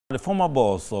The former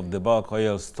boss of the bulk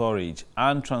oil storage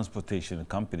and transportation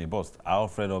company BOST,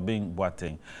 Alfred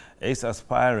Bekwai, is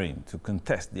aspiring to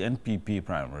contest the NPP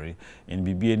primary in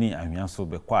Bibiani Anhwiaso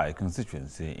Bekwai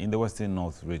constituency in the Western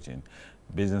North region.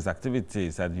 Business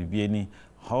activities at Bibiani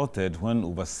halted when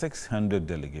over 600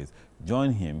 delegates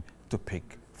joined him to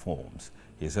pick forms.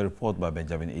 Here's a report by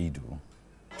Benjamin Edu.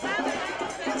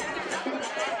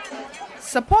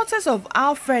 Supporters of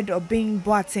Alfred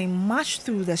Bekwai marched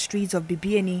through the streets of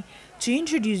Bibiani to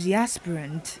introduce the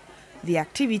aspirant. The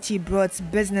activity brought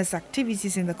business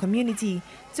activities in the community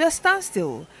to a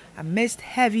standstill amidst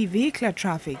heavy vehicular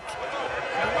traffic.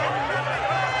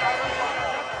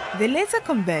 They later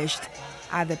converged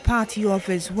at the party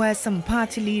office where some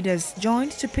party leaders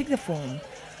joined to pick the form.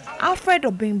 Alfred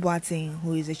Bekwai,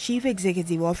 who is the chief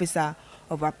executive officer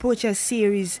of Approaches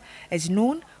series, is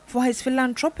known for his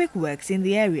philanthropic works in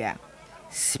the area.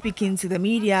 Speaking to the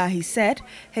media, he said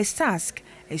his task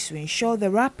is to ensure the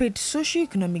rapid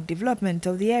socio-economic development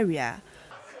of the area.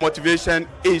 Motivation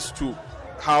is to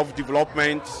have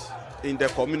development in the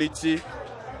community,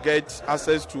 get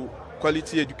access to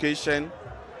quality education,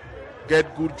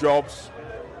 get good jobs,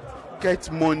 get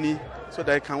money so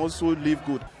that I can also live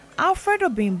good. Alfred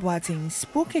Bekwai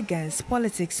spoke against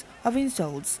politics of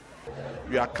insults.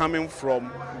 We are coming from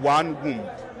one womb,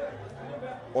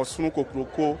 or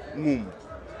Sunukokroko womb.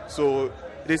 So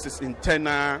this is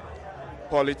internal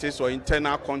politics or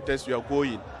internal contest we are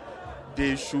going.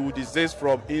 They should desist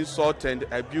from insult and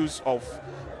abuse of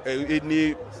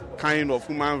any kind of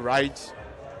human rights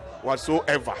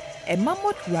whatsoever. A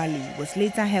mammoth rally was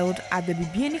later held at the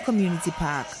Bibiani Community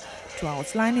Park to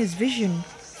outline his vision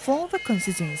for the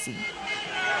constituency.